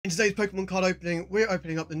today's Pokemon card opening, we're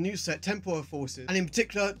opening up the new set Temporal Forces, and in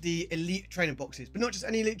particular the Elite Trainer boxes. But not just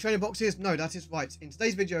any Elite Trainer boxes, no, that is right. In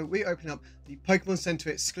today's video, we're opening up the Pokemon Center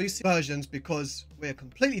exclusive versions because we're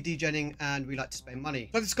completely degenning and we like to spend money.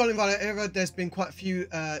 For the Scarlet Violet era, there's been quite a few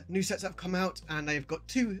new sets that have come out, and they've got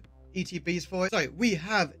 2 ETBs for it. So we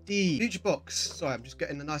have the Future Box. Sorry, I'm just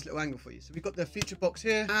getting a nice little angle for you. So we've got the Future Box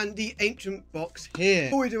here and the Ancient Box here.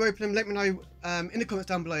 Before we do open them, let me know in the comments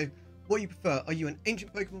down below what you prefer. Are you an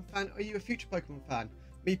Ancient Pokemon fan? Or are you a Future Pokemon fan?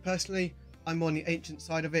 Me personally, I'm more on the Ancient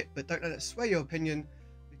side of it, but don't let that sway your opinion,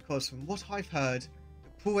 because from what I've heard, the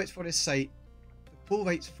pull rates for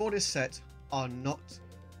this set are not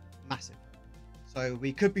massive. So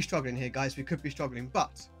we could be struggling here, guys. We could be struggling,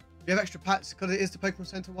 but we have extra packs because it is the Pokemon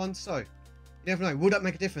Center one, so you never know. Will that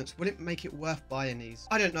make a difference? Will it make it worth buying these?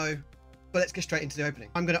 I don't know, but let's get straight into the opening.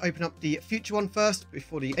 I'm going to open up the Future one first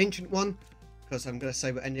before the Ancient one, because I'm going to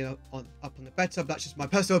say we're ending up on the better, but that's just my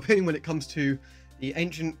personal opinion when it comes to the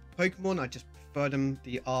Ancient Pokemon. I just prefer them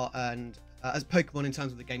as Pokemon in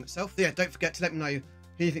terms of the game itself. So yeah, don't forget to let me know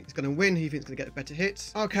who you think is going to win, who you think is going to get the better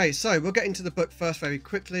hits. Okay, so we'll get into the book first very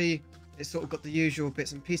quickly. It's sort of got the usual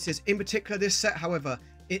bits and pieces. In particular, this set, however,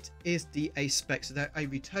 it is the Ace Spec, so they're a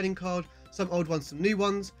returning card, some old ones, some new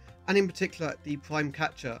ones, and in particular the Prime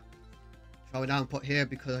Catcher. Try down pot here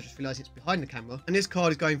because I just realised it's behind the camera. And this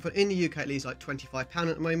card is going for, in the UK at least, like £25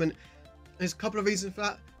 at the moment. There's a couple of reasons for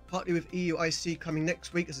that, partly with EUIC coming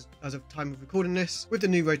next week as of time of recording this. With the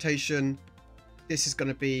new rotation, this is going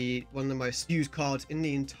to be one of the most used cards in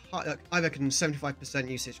the entire, I reckon 75%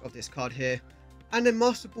 usage of this card here. And then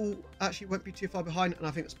Master Ball actually won't be too far behind, and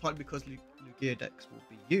I think that's partly because Lugia decks will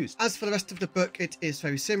be used. As for the rest of the book, it is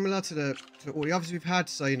very similar to all the others we've had,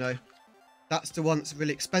 so you know, that's the one that's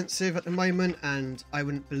really expensive at the moment, and I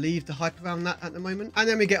wouldn't believe the hype around that at the moment. And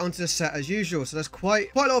then we get onto the set as usual. So there's quite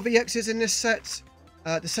a lot of EXs in this set.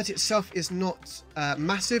 The set itself is not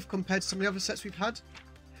massive compared to some of the other sets we've had.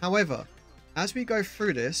 However, as we go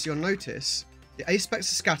through this, you'll notice the Ace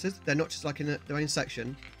Specs are scattered. They're not just like in their own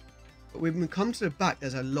section. But when we come to the back,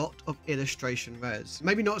 there's a lot of illustration rares.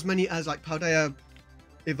 Maybe not as many as like Paldean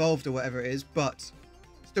Evolved or whatever it is, but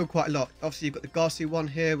still quite a lot. Obviously, you've got the Garcia one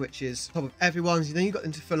here, which is top of everyone's. Then you've got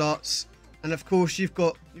into full arts, and of course, you've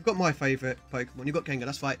got my favourite Pokemon. You've got Gengar.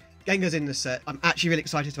 That's right, Gengar's in the set. I'm actually really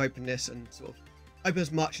excited to open this and sort of open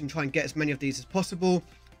as much and try and get as many of these as possible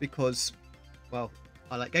because, well,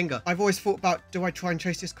 I like Gengar. I've always thought about, do I try and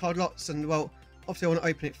chase this card lots? And well, obviously I want to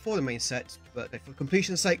open it for the main set, but for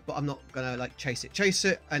completion's sake, but I'm not gonna like chase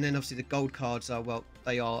it. And then obviously the gold cards are, well,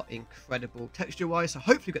 they are incredible texture wise, so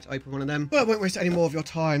hopefully you get to open one of them. But I won't waste any more of your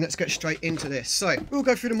time. Let's get straight into this. So we'll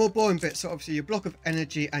go through the more boring bits. So obviously your block of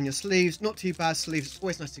energy and your sleeves, not too bad sleeves. It's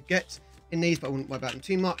always nice to get in these, but I wouldn't worry about them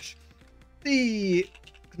too much. The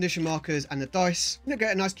condition markers and the dice. You'll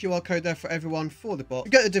get a nice QR code there for everyone for the box.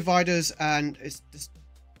 You get the dividers, and it's just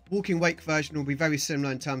Walking Wake version will be very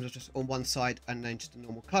similar in terms of just on one side and then just a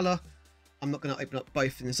normal colour. I'm not going to open up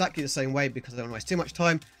both in exactly the same way because I don't want to waste too much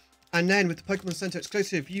time. And then with the Pokemon Center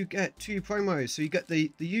exclusive, you get 2 promos. So you get the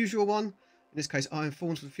usual one, in this case Iron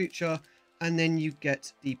Thorns for the Future, and then you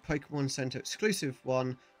get the Pokemon Center exclusive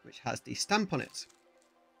one, which has the stamp on it.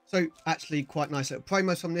 So actually quite nice little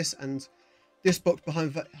promos from this, and this box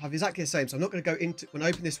behind have exactly the same. So I'm not going to go into, when I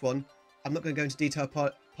open this one, I'm not going to go into detail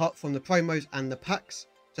apart from the promos and the packs,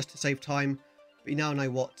 just to save time, but you now know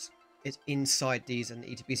what is inside these and the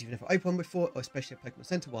ETBs you've never opened one before, or especially a Pokemon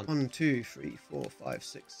Center one. 1, 2, 3, 4, 5,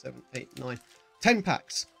 6, 7, 8, 9, 10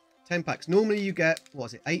 packs. 10 packs. Normally you get, what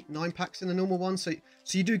was it, 8, 9 packs in the normal one, so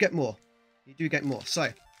you do get more. You do get more. So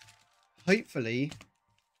hopefully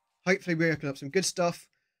we open up some good stuff.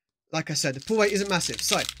 Like I said, the pull rate isn't massive,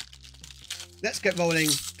 so let's get rolling.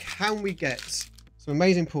 Can we get some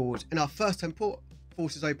amazing pulls in our first Temporal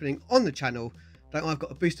Forces opening on the channel? Don't worry, I've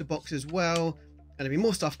got a booster box as well, and there'll be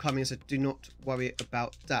more stuff coming, so do not worry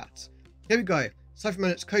about that. Here we go.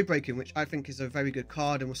 Cypherman's Code Breaking, which I think is a very good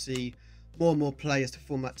card, and we'll see more and more play as the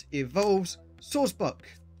format evolves. Source Book.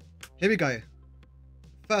 Here we go.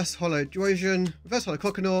 First Holo Droisian, Reverse Holo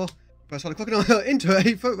Croconaw into a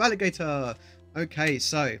Feraligatr. Okay,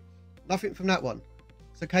 so nothing from that one.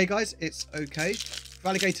 It's okay, guys. It's okay.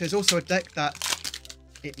 Feraligatr is also a deck that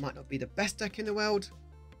it might not be the best deck in the world,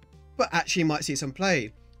 but actually might see some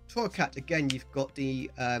play. Torracat, again, you've got the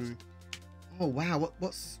oh wow,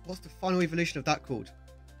 what's the final evolution of that called?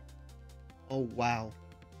 Oh wow.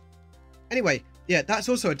 Anyway, yeah, that's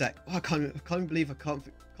also a deck. Oh, I can't believe I can't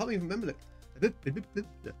even remember it.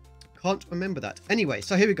 Can't remember that. Anyway,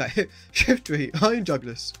 so here we go. Shiftry, Iron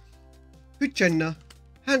Jugglers, Uchenna,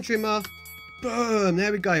 Hand Trimmer, boom,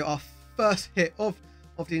 there we go. Our first hit of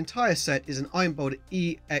of the entire set is an Iron Bolt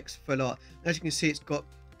EX full art. And as you can see, it's got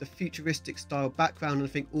the futuristic style background, and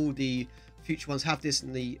I think all the future ones have this,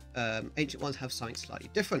 and the ancient ones have something slightly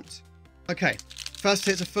different. Okay, first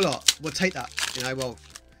hit's a full art. We'll take that. You know, well,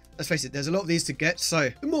 let's face it, there's a lot of these to get, so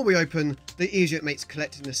the more we open, the easier it makes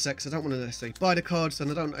collecting this set, 'cause I don't want to necessarily buy the cards, and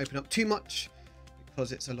I don't want to open up too much,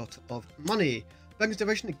 because it's a lot of money. Blank's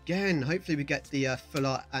Devotion again. Hopefully we get the full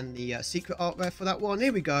art and the secret art rare for that one.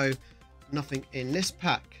 Here we go. Nothing in this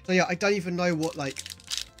pack. So yeah, I don't even know what, like,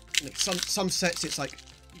 you know, some sets it's like,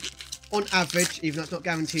 on average, even though it's not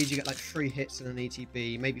guaranteed, you get like 3 hits in an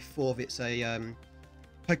ETB, maybe 4 if it's a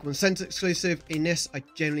Pokemon Center exclusive. In this, I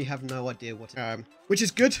generally have no idea what which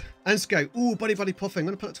is good. And let's go. Ooh, Buddy Puffing. I'm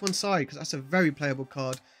going to put it to one side because that's a very playable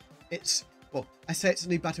card. It's, well, I say it's a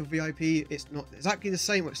new Battle VIP. It's not exactly the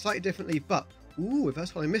same, it's slightly differently, but ooh,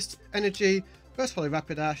 Reverse Hollow Mist Energy, Reverse Hollow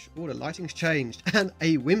Rapidash. Ooh, the lighting's changed. And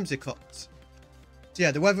a Whimsicott. So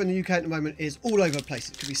yeah, the weather in the UK at the moment is all over the place.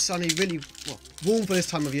 It could be sunny, really warm for this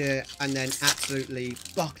time of year, and then absolutely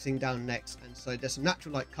bucketing down next. And so there's some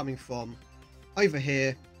natural light coming from over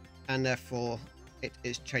here, and therefore it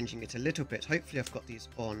is changing it a little bit. Hopefully I've got these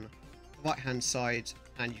on the right hand side,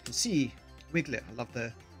 and you can see Wiglet. I love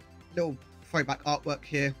the little throwback artwork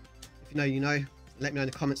here. If you know, you know. Let me know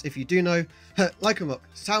in the comments if you do know. Lycanroc,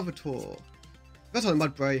 Salvatore, Versatile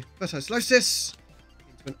Mudbray, Versatile Slowsis,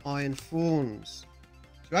 into an Iron Thorns.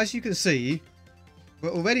 So as you can see,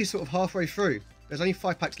 we're already sort of halfway through. There's only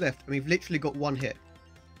 5 packs left, and we've literally got 1 hit.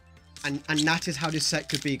 And that is how this set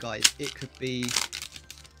could be, guys. It could be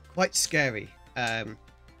quite scary.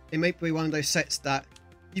 It may be one of those sets that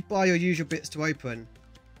you buy your usual bits to open.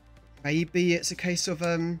 Maybe it's a case of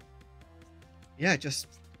yeah, just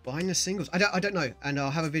buying the singles. I don't know. And I'll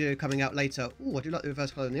have a video coming out later. Oh, I do like the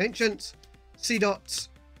Reverse Hollow in the Ancients. Seedot,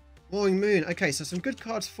 Roaring Moon. Okay, so some good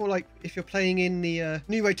cards for, like, if you're playing in the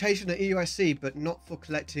new rotation at EUIC, but not for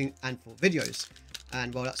collecting and for videos.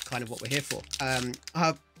 And well, that's kind of what we're here for.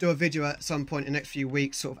 I'll do a video at some point in the next few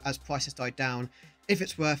weeks, sort of as prices die down, if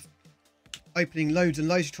it's worth opening loads and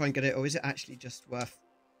loads to try and get it, or is it actually just worth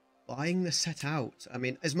buying the set out? I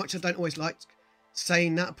mean, as much as I don't always like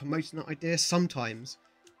saying that, promoting that idea, sometimes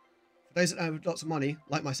for those that have lots of money,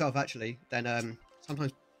 like myself actually, then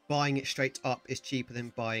sometimes buying it straight up is cheaper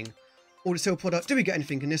than buying all the sale product. Do we get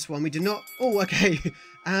anything in this one? We do not. Oh, okay.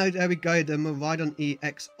 And there we go, the Miraidon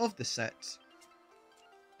EX of the set.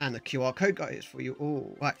 And the QR code, guys, for you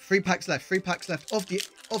all. Right, 3 packs left. 3 packs left of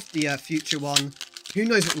the future one. Who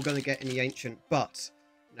knows what we're going to get in the ancient? But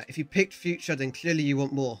you know, if you picked future, then clearly you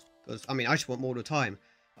want more. Because I mean, I just want more all the time.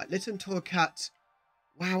 Like Litten Torcat.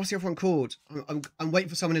 Wow, what's the other one called? I'm waiting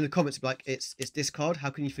for someone in the comments to be like, it's this card. How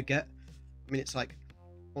can you forget? I mean, it's like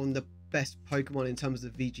on the best Pokemon in terms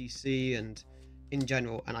of VGC and in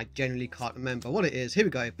general, and I generally can't remember what it is. Here we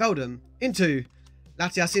go. Beldum into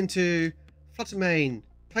Latias into Fluttermane.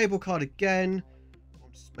 Playable card again. I'll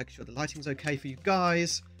just make sure the lighting's okay for you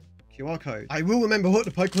guys. QR code. I will remember what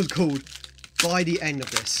the Pokemon's called by the end of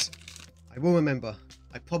this. I will remember.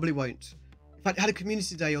 I probably won't. In fact, I had a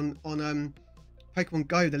community day on Pokemon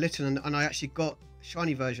Go, the Litten, and I actually got a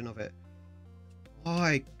shiny version of it.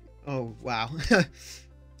 Why? Oh, wow.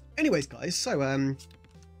 Anyways, guys, so an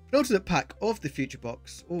alternate pack of the future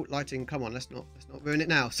box. Oh, lighting, come on, let's not ruin it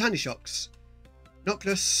now. Sandy Shocks,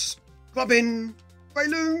 Noctis, Grubbin,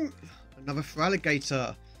 Breloom, another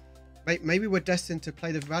Feraligatr. Maybe we're destined to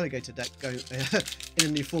play the Feraligatr deck going in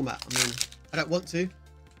a new format. I mean, I don't want to.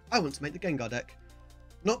 I want to make the Gengar deck.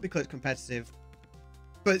 Not because it's competitive,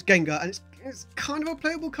 but it's Gengar, and it's kind of a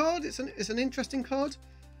playable card. It's an interesting card.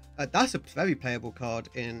 That's a very playable card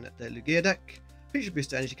in the Lugia deck. Future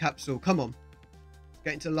Booster Energy Capsule, come on. Let's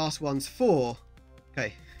get into the last ones. 4.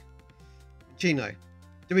 Okay. Chino.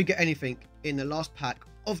 Do we get anything in the last pack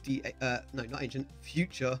of the, no, not Ancient,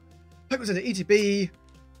 Future? Pokemon Center ETB,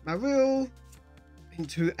 Marill,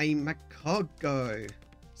 into a Magcargo.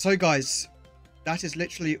 So guys, that is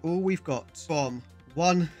literally all we've got from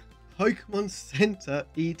one Pokemon Center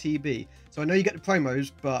ETB. So I know you get the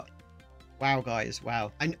promos, but wow, guys,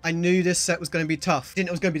 wow. I knew this set was going to be tough. Didn't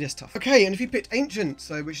know it was going to be this tough. Okay, and if you picked Ancient,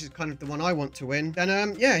 so which is kind of the one I want to win,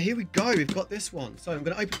 then yeah, here we go. We've got this one. So I'm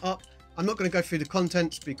going to open up. I'm not going to go through the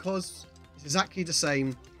contents because it's exactly the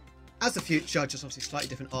same as the Future, just obviously slightly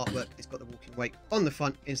different artwork. It's got the walking wake on the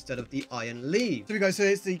front instead of the iron leaf. So we go. So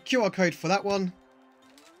it's the QR code for that one.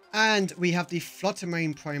 And we have the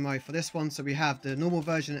Fluttermane promo for this one. So we have the normal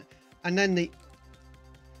version and then the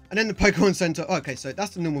Pokemon Center. Oh, okay, so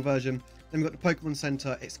that's the normal version. Then we've got the Pokemon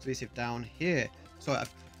Center exclusive down here. Sorry, I thought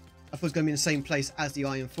it was going to be in the same place as the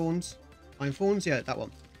Iron Thorns. Iron Thorns, yeah, that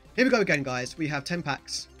one. Here we go again, guys. We have 10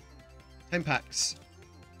 packs. 10 packs.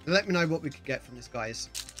 Let me know what we could get from this, guys.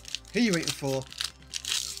 Who are you waiting for?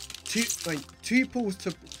 Two pulls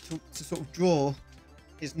to sort of draw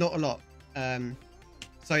is not a lot.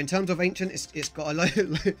 So in terms of ancient, it's got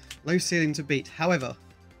a low ceiling to beat. However,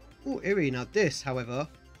 oh, eerie. Now this, however,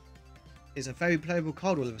 is a very playable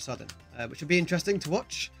card all of a sudden, which will be interesting to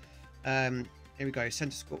watch. Here we go.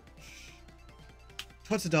 Center Scorch,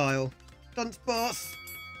 Totodile, Dunce Boss.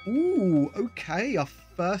 Ooh, okay, our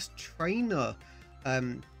first trainer.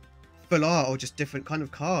 Full art or just different kind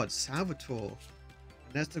of cards. Salvatore.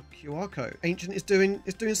 And there's the QR code. Ancient is doing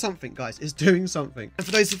something, guys. It's doing something. And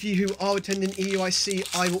for those of you who are attending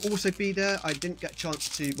EUIC, I will also be there. I didn't get a chance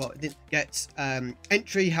to, well, I didn't get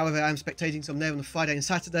entry. However, I'm spectating, so I'm there on the Friday and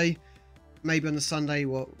Saturday. Maybe on the Sunday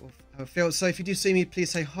we'll have a field. So if you do see me, please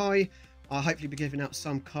say hi. I'll hopefully be giving out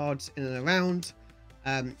some cards in and around.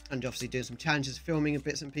 And obviously doing some challenges, filming and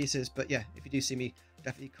bits and pieces. But yeah, if you do see me,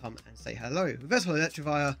 definitely come and say hello. Reverse Holo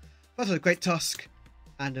Electivire, Reverse Holo Great Tusk,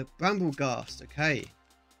 and a Brambleghast. Okay.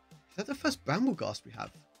 Is that the first Brambleghast we have?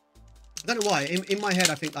 I don't know why. In my head,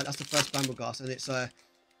 I think like that's the first Brambleghast, and it's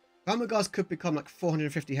Brambleghast could become like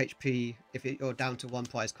 450 HP if you're down to one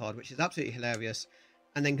prize card, which is absolutely hilarious,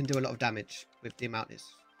 and then can do a lot of damage with the amount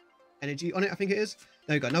it's energy on it. I think it is.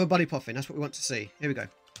 There we go. Another Buddy Poffin. That's what we want to see. Here we go.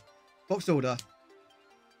 Boxed order.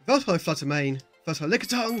 Reverse Holo Fluttermane. Reverse Holo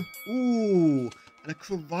Lickitung. Ooh, and a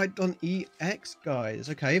Koraidon EX, guys.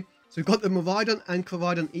 Okay, so we've got the Miraidon and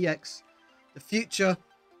Koraidon EX, the future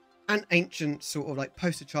and ancient sort of like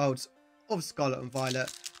poster childs of Scarlet and Violet,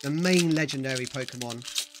 the main legendary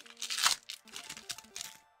Pokemon.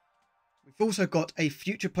 We've also got a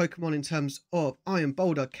future Pokemon in terms of Iron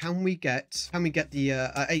Boulder. Can we get the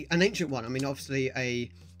an ancient one? I mean, obviously a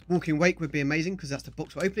Walking Wake would be amazing because that's the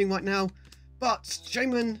box we're opening right now. But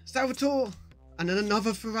Shaman, Salvatore, and then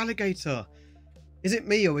another Feraligatr. Is it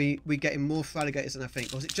me, or are we getting more Feraligatrs than I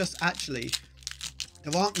think? Or is it just actually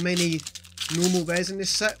there aren't many normal rares in this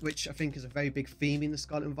set, which I think is a very big theme in the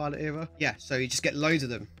Scarlet and Violet era? Yeah, so you just get loads of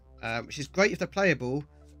them, which is great if they're playable,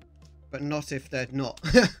 but not if they're not.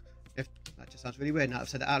 If that just sounds really weird now I've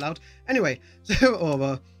said it out loud. Anyway, so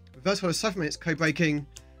Aura, Reverse Holo Cyphermane, it's code breaking,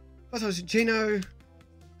 Reverse Holo Gino,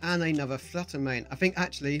 and another Fluttermane. I think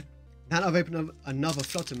actually, now that I've opened up another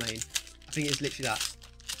Fluttermane, I think it's literally that.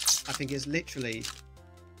 I think it's literally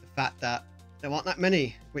the fact that there aren't that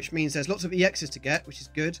many, which means there's lots of EXs to get, which is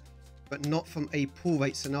good, but not from a pull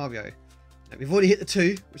rate scenario. Now, we've already hit the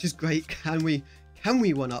 2, which is great. Can we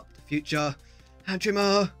one up the future? Hand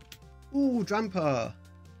Trimmer. Ooh, Dramper.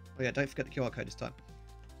 Oh yeah, don't forget the QR code this time.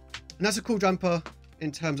 And that's a cool Dramper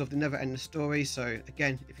in terms of the never ending story. So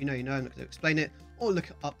again, if you know, you know. I'm not going to explain it, or look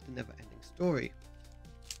up the never ending story.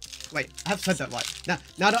 Wait, I have said that right. Now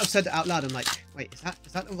that I've said it out loud, I'm like, wait, is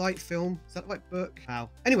that the right film? Is that the right book? Wow.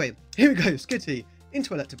 Anyway, here we go. Skitty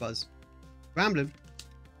into Electabuzz. Ramblin'.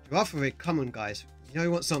 Girafarig, come on, guys. You know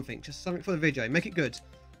you want something. Just something for the video. Make it good.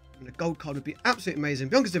 And a gold card would be absolutely amazing.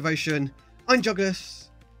 Bianca's Devotion. Unjuggles.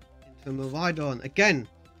 Into Miraidon. Again,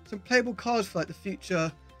 some playable cards for like the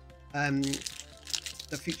future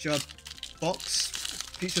box,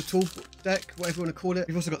 future tool deck, whatever you want to call it.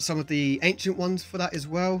 We've also got some of the ancient ones for that as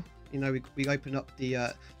well. You know, we open up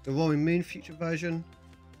the Roaring Moon future version.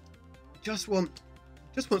 Just want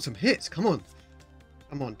some hits. Come on,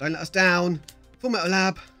 don't let us down. Full Metal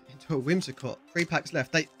Lab into a Whimsicott. 3 packs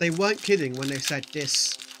left. They weren't kidding when they said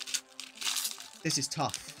this is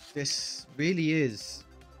tough. This really is.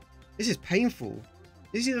 This is painful.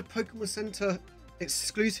 These are the Pokemon Center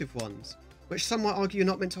exclusive ones, which some might argue you're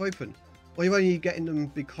not meant to open, or you're only getting them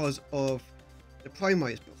because of the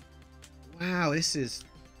promos. But wow, this is.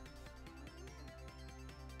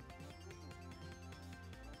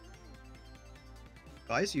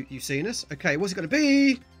 Guys, you've seen us. Okay, what's it going to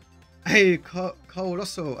be? Hey,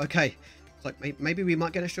 Colossal. Okay, it's like maybe we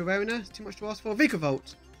might get an extra rare in there. It's too much to ask for.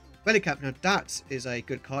 Vikavolt. Relicap. Now that is a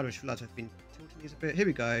good card. I just realised I've been tilting these a bit. Here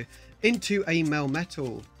we go. Into a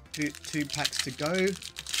Melmetal. Two packs to go.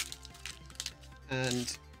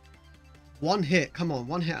 And 1 hit. Come on,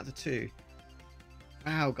 1 hit out of the 2.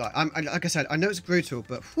 Wow, guys. Like I said, I know it's brutal,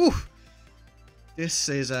 but whew, this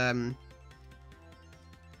is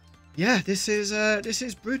yeah, this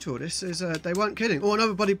is brutal. This is they weren't kidding. Oh,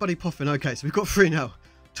 another Buddy Poffin. Okay, so we've got 3 now.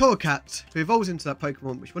 Torracat, who evolves into that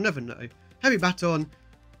Pokemon, which we'll never know. Heavy Baton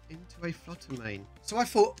into a Fluttermane. So I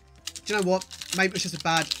thought, do you know what? Maybe it's just a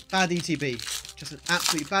bad ETB. Just an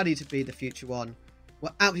absolutely bad ETB, the future one.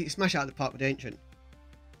 We'll absolutely smash out of the park with the ancient.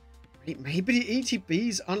 Maybe the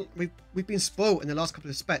ETBs we've been spoiled in the last couple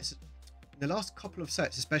of sets. In the last couple of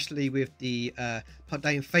sets, especially with the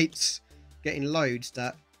Paldean Fates getting loads,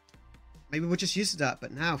 that maybe we're just used to that.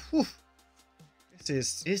 But now, whew,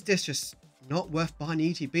 Is this just not worth buying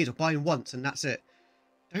ETBs or buying once and that's it?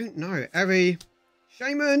 Don't know. Eri,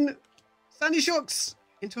 Shaman, Sandy Shocks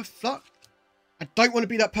into a flux. I don't want to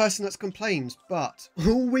be that person that complains, but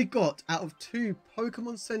all we got out of 2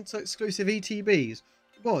 Pokemon Center exclusive ETBs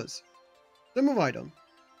was the Miraidon,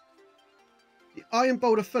 the Iron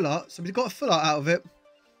Boulder Full Art, so we got a Full Art out of it,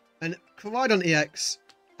 and Koraidon EX,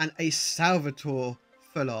 and a Salvatore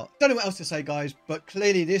Full Art. Don't know what else to say, guys, but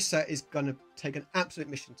clearly this set is going to take an absolute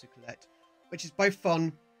mission to collect, which is both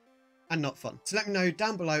fun and not fun. So let me know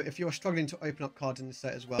down below if you're struggling to open up cards in this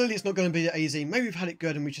set as well. Clearly it's not going to be that easy. Maybe we've had it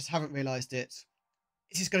good and we just haven't realised it.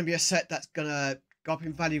 This is going to be a set that's going to go up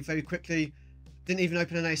in value very quickly. Didn't even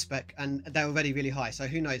open an A spec and they're already really high, so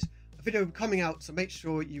who knows. A video will be coming out, so make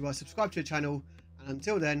sure you are subscribed to the channel, and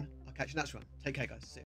until then, I'll catch you next one. Take care, guys. See you.